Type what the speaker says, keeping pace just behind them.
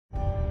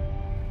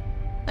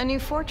A new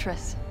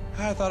fortress.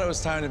 I thought it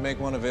was time to make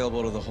one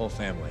available to the whole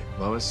family.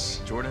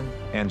 Lois, Jordan,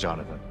 and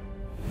Jonathan.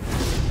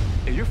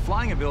 Hey, your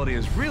flying ability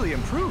has really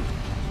improved.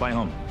 Fly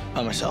home.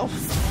 By myself?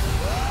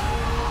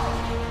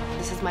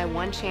 This is my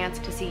one chance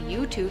to see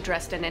you two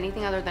dressed in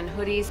anything other than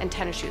hoodies and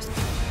tennis shoes.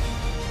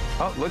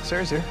 Oh, look,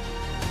 Sarah's here.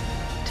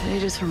 Today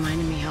just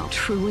reminded me how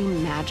truly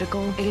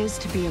magical it is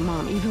to be a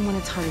mom. Even when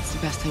it's hard, it's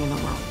the best thing in the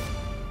world.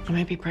 I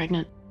might be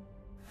pregnant.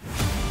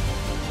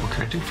 What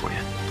can I do for you?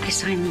 I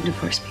signed the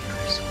divorce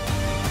papers.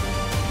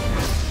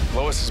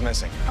 Lois is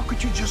missing. How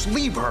could you just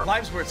leave her?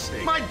 Lives were at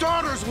stake. My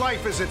daughter's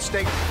life is at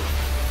stake.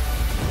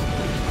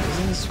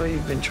 Isn't this what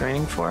you've been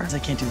training for? I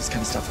can't do this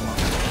kind of stuff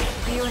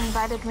alone. You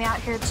invited me out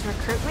here to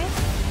recruit me?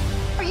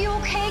 Are you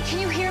okay? Can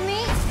you hear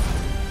me?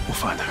 We'll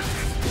find her.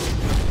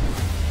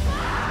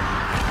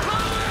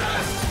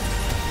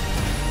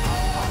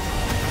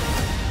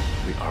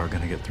 We are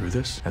gonna get through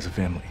this as a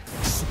family.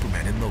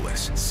 Superman and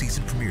Lois,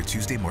 season premiere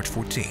Tuesday, March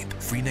 14th.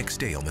 Free next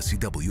day on the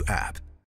CW app.